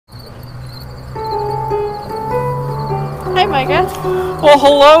Micah. Well,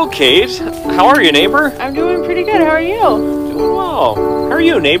 hello, Kate. How are you, neighbor? I'm doing pretty good. How are you? Doing well. How are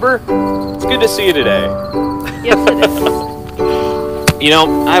you, neighbor? It's good to see you today. Yes, it is. You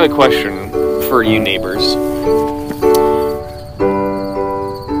know, I have a question for you neighbors.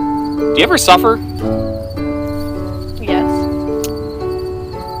 Do you ever suffer? Yes.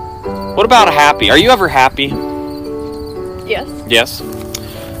 What about happy? Are you ever happy? Yes. Yes.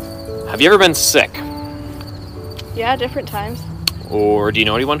 Have you ever been sick? Yeah, different times. Or do you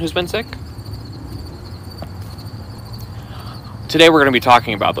know anyone who's been sick? Today we're going to be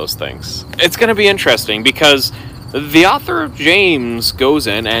talking about those things. It's going to be interesting because the author of James goes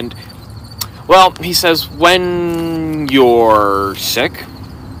in and, well, he says when you're sick,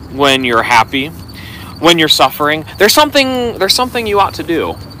 when you're happy, when you're suffering, there's something you ought to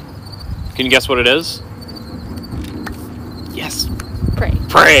do. Can you guess what it is? Yes. Pray.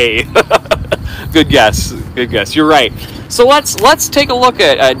 Pray. Good guess. Good guess. You're right. So let's take a look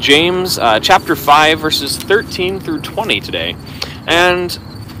at James chapter 5 verses 13 through 20 today. And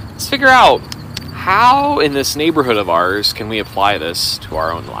let's figure out how in this neighborhood of ours can we apply this to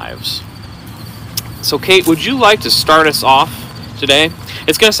our own lives. So Kate, would you like to start us off today?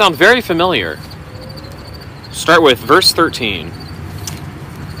 It's going to sound very familiar. Start with verse 13.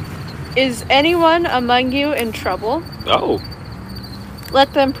 Is anyone among you in trouble? Oh.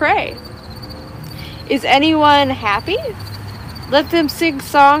 Let them pray. Is anyone happy? Let them sing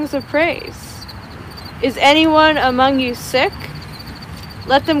songs of praise. Is anyone among you sick?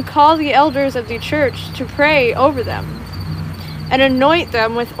 Let them call the elders of the church to pray over them and anoint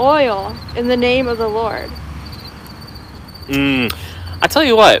them with oil in the name of the Lord. I tell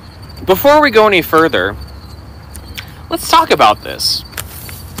you what, before we go any further, let's talk about this.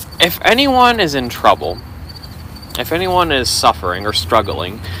 If anyone is in trouble, if anyone is suffering or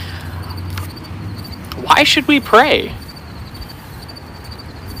struggling, why should we pray?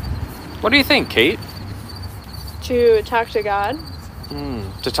 What do you think, Kate? To talk to God.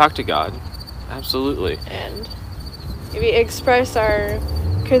 To talk to God. Absolutely. And maybe express our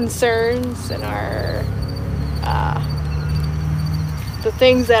concerns and our the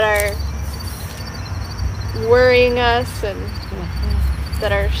things that are worrying us and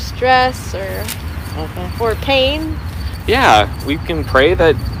that are stress or pain. Yeah, we can pray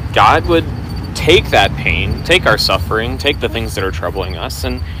that God would take that pain, take our suffering, take the things that are troubling us.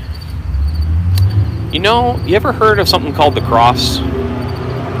 And you know, you ever heard of something called the cross?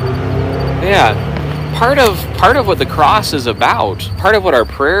 Yeah, part of what the cross is about, part of what our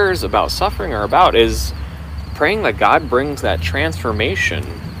prayers about suffering are about, is praying that God brings that transformation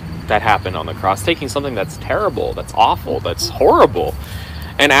that happened on the cross, taking something that's terrible, that's awful, that's horrible,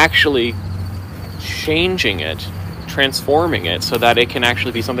 and actually changing it, transforming it so that it can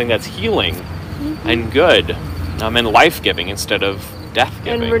actually be something that's healing and good and life-giving instead of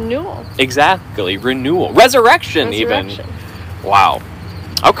death-giving. And renewal. Exactly, renewal. Resurrection even. Wow.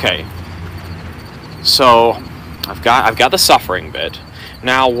 Okay. So, I've got the suffering bit.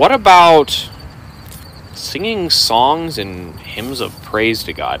 Now, what about singing songs and hymns of praise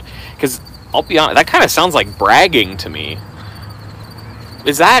to God? Because I'll be honest, that kind of sounds like bragging to me.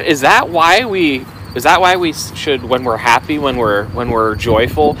 Is that why we should, when we're happy, when we're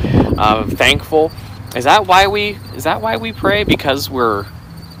joyful, thankful? Is that why we pray? Because we're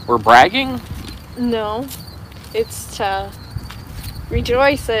bragging? No, it's to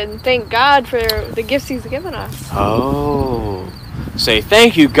rejoice and thank God for the gifts He's given us. Oh, say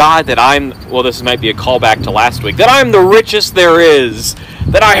thank you, God, that this might be a callback to last week, that I'm the richest there is,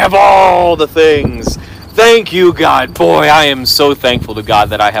 that I have all the things. Thank you, God. Boy, I am so thankful to God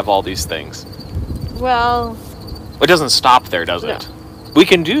that I have all these things. Well, it doesn't stop there, does it? No. We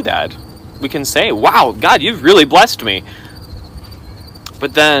can do that. We can say, wow, God, you've really blessed me.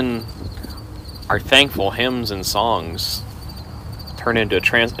 But then our thankful hymns and songs turn into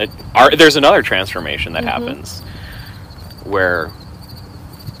there's another transformation that happens where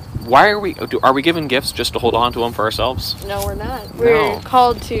are we given gifts just to hold on to them for ourselves? No, we're not. We're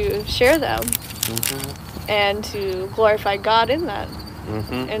called to share them and to glorify God in that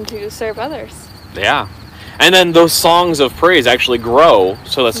and to serve others. Yeah. And then those songs of praise actually grow,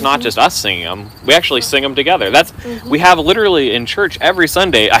 so it's not just us singing them. We actually sing them together. We have literally in church every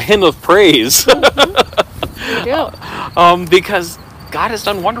Sunday a hymn of praise. We do. Because God has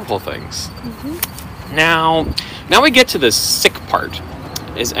done wonderful things. Now we get to the sick part.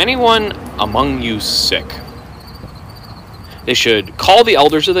 Is anyone among you sick? They should call the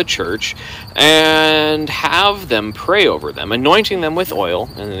elders of the church and have them pray over them, anointing them with oil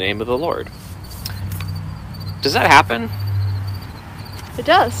in the name of the Lord. Does that happen? It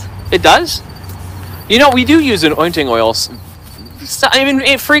does. It does? You know, we do use anointing oils. I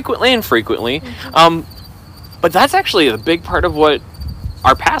mean, frequently and infrequently. But that's actually a big part of what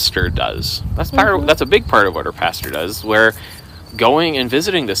our pastor does. That's a big part of what our pastor does, where going and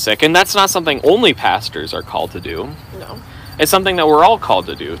visiting the sick, and that's not something only pastors are called to do. No. It's something that we're all called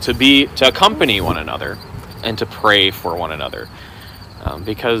to do, to accompany one another and to pray for one another.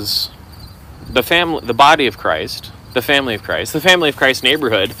 Because the body of Christ, the family of Christ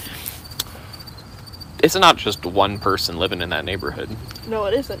neighborhood, it's not just one person living in that neighborhood. No,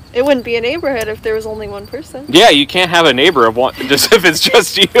 it isn't. It wouldn't be a neighborhood if there was only one person. Yeah, you can't have a neighbor of one just if it's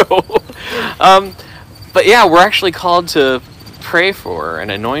just you. But yeah, we're actually called to pray for and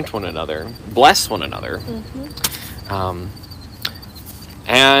anoint one another, bless one another.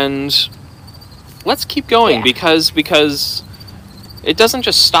 And let's keep going, because it doesn't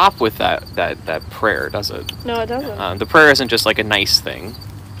just stop with that prayer, does it? No, it doesn't. The prayer isn't just like a nice thing.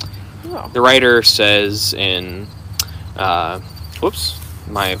 No. The writer says in, whoops,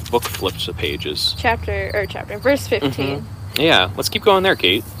 my book flipped the pages. Verse 15. Yeah, let's keep going there,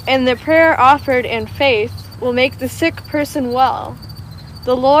 Kate. And the prayer offered in faith will make the sick person well.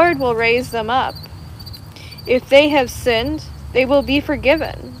 The Lord will raise them up. If they have sinned, they will be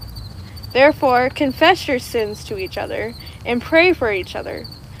forgiven. Therefore, confess your sins to each other and pray for each other,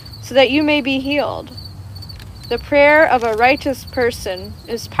 so that you may be healed. The prayer of a righteous person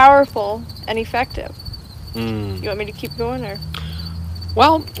is powerful and effective. You want me to keep going, or?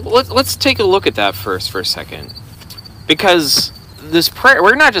 Well, let's take a look at that first for a second. Because this prayer,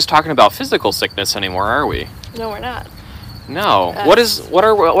 we're not just talking about physical sickness anymore, are we? No, we're not. No. What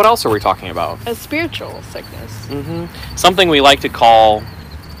else are we talking about? A spiritual sickness. Something we like to call,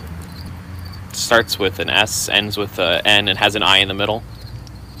 starts with an S, ends with a N, and has an I in the middle.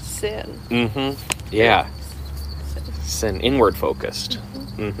 Sin. Yeah. Sin, inward focused.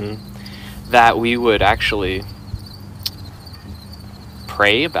 That we would actually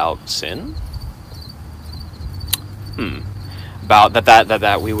pray about sin. About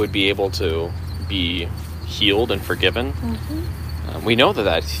that we would be able to be healed and forgiven. We know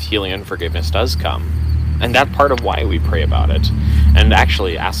that healing and forgiveness does come, and that's part of why we pray about it, and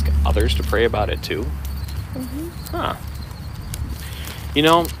actually ask others to pray about it too. You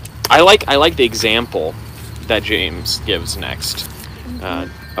know, I like the example that James gives next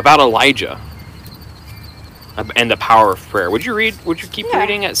about Elijah and the power of prayer. Would you keep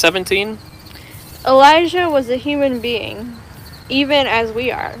reading at 17? Elijah was a human being, even as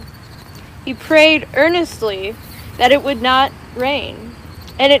we are. He prayed earnestly that it would not rain,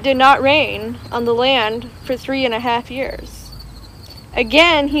 and it did not rain on the land for 3.5 years.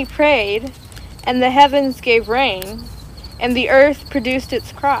 Again he prayed, and the heavens gave rain, and the earth produced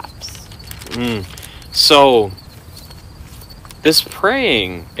its crops. So, this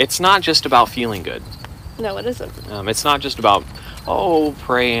praying, it's not just about feeling good. No, it isn't. It's not just about,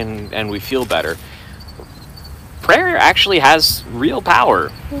 pray and we feel better. Prayer actually has real power.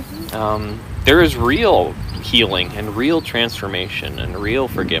 There is real healing and real transformation and real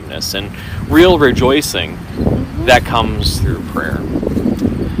forgiveness and real rejoicing that comes through prayer.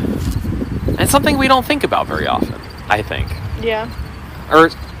 And something we don't think about very often, I think. Yeah. Or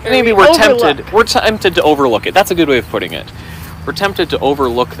maybe we're tempted to overlook it. That's a good way of putting it. We're tempted to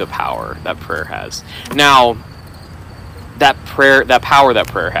overlook the power that prayer has. Now, that power that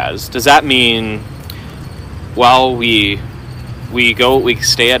prayer has, does that mean, well, we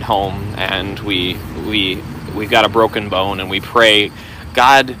stay at home and we've got a broken bone and we pray,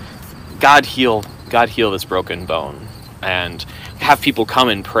 God heal this broken bone, and have people come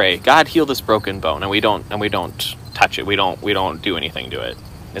and pray, God heal this broken bone, and we don't touch it. We don't do anything to it.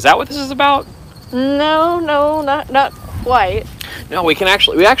 Is that what this is about? No, not quite. No, we can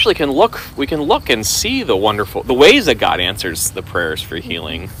look and see the ways that God answers the prayers for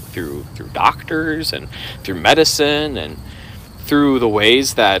healing through doctors and through medicine, and through the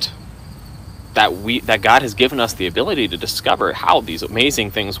ways that God has given us the ability to discover how these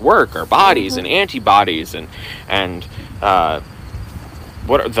amazing things work, our bodies and antibodies and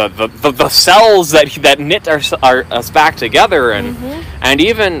what are the cells that knit us back together, and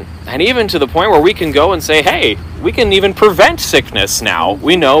even to the point where we can go and say, hey, we can even prevent sickness now.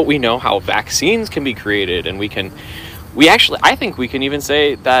 We know how vaccines can be created, and I think we can even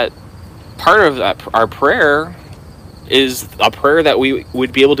say that part of our prayer is a prayer that we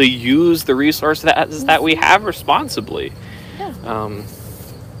would be able to use the resource that we have responsibly. And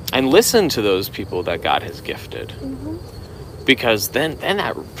listen to those people that God has gifted. Because then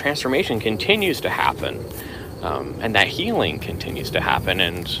that transformation continues to happen, and that healing continues to happen,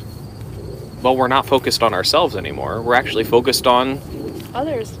 and, well, we're not focused on ourselves anymore. We're actually focused on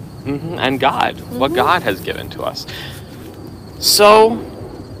others. And God, what God has given to us. So,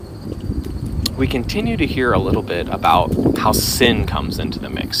 we continue to hear a little bit about how sin comes into the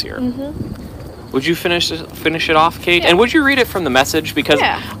mix here. Would you finish it off, Kate? Yeah. And would you read it from the Message? Because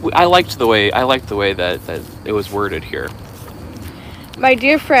Yeah. I liked the way that it was worded here. My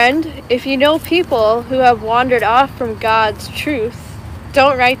dear friend, if you know people who have wandered off from God's truth,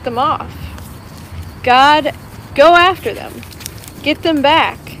 don't write them off. God, go after them. Get them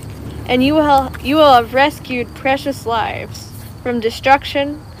back, and you will have rescued precious lives from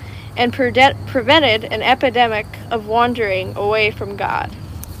destruction and prevented an epidemic of wandering away from God.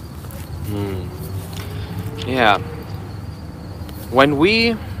 Yeah. When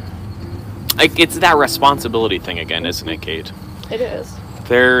we... it's that responsibility thing again, isn't it, Kate? It is.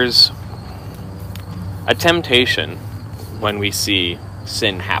 There's a temptation when we see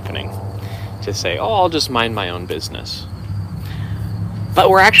sin happening to say, oh, I'll just mind my own business. But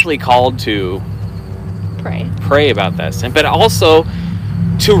we're actually called to pray about that sin, but also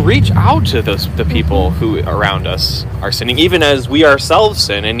to reach out to the people who around us are sinning, even as we ourselves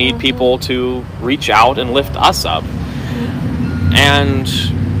sin and need people to reach out and lift us up. And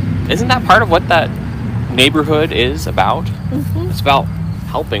isn't that part of what that neighborhood is about? It's about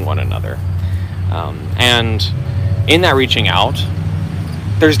helping one another. And in that reaching out,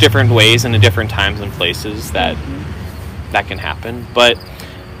 there's different ways and in different times and places that can happen. But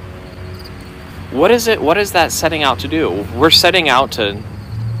what is that setting out to do? We're setting out to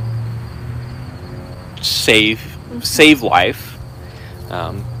save life,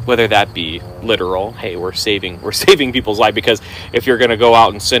 whether that be literal. Hey, we're saving people's life, because if you're going to go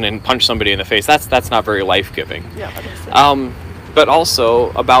out and sin and punch somebody in the face, that's not very life-giving. Yeah, that makes sense. But also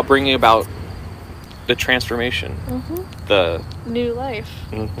about bringing about the transformation, the new life,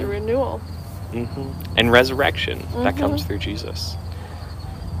 the renewal, and resurrection that comes through Jesus.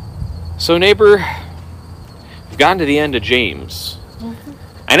 So, neighbor, we've gotten to the end of James.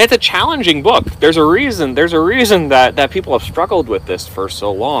 And it's a challenging book. There's a reason that people have struggled with this for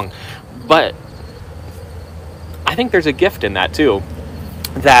so long. But I think there's a gift in that too,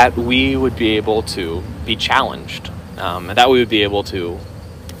 that we would be able to be challenged, and that we would be able to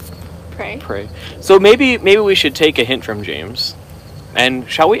pray. So maybe we should take a hint from James, and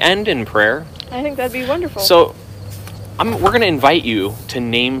shall we end in prayer? I think that'd be wonderful. So we're going to invite you to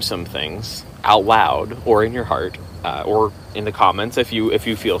name some things out loud or in your heart, or in the comments if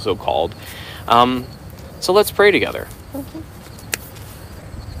you feel so called. So let's pray together.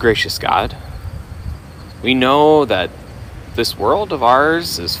 Gracious God, we know that this world of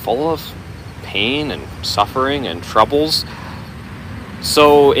ours is full of pain and suffering and troubles.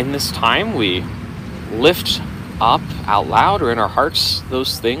 So in this time, we lift up out loud or in our hearts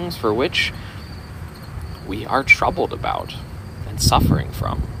those things for which we are troubled about and suffering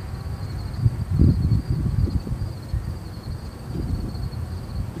from.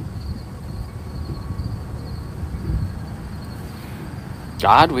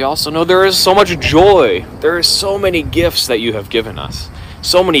 God, we also know there is so much joy. There are so many gifts that you have given us.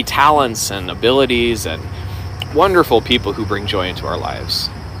 So many talents and abilities and wonderful people who bring joy into our lives.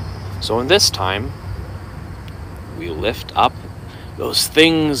 So in this time, we lift up those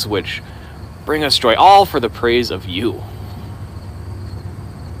things which bring us joy, all for the praise of you.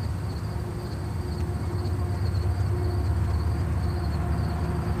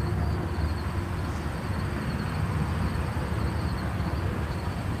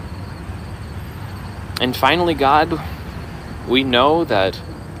 And finally, God, we know that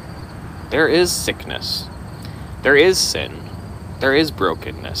there is sickness, there is sin, there is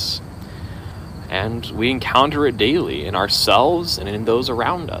brokenness, and we encounter it daily in ourselves and in those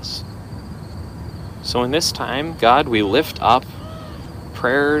around us. So in this time, God, we lift up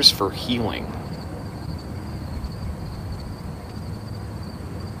prayers for healing.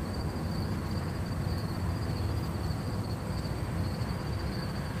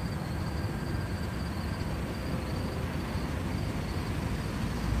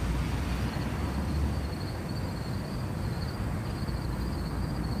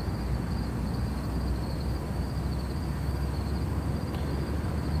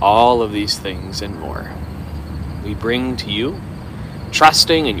 All of these things and more we bring to you,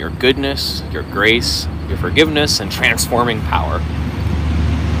 trusting in your goodness, your grace, your forgiveness, and transforming power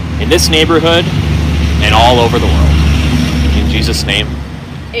in this neighborhood and all over the world. In Jesus' name,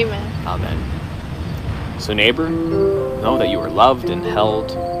 amen. Amen. So neighbor, know that you are loved and held,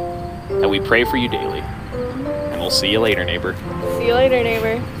 that we pray for you daily. And we'll see you later, neighbor. See you later,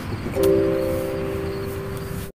 neighbor.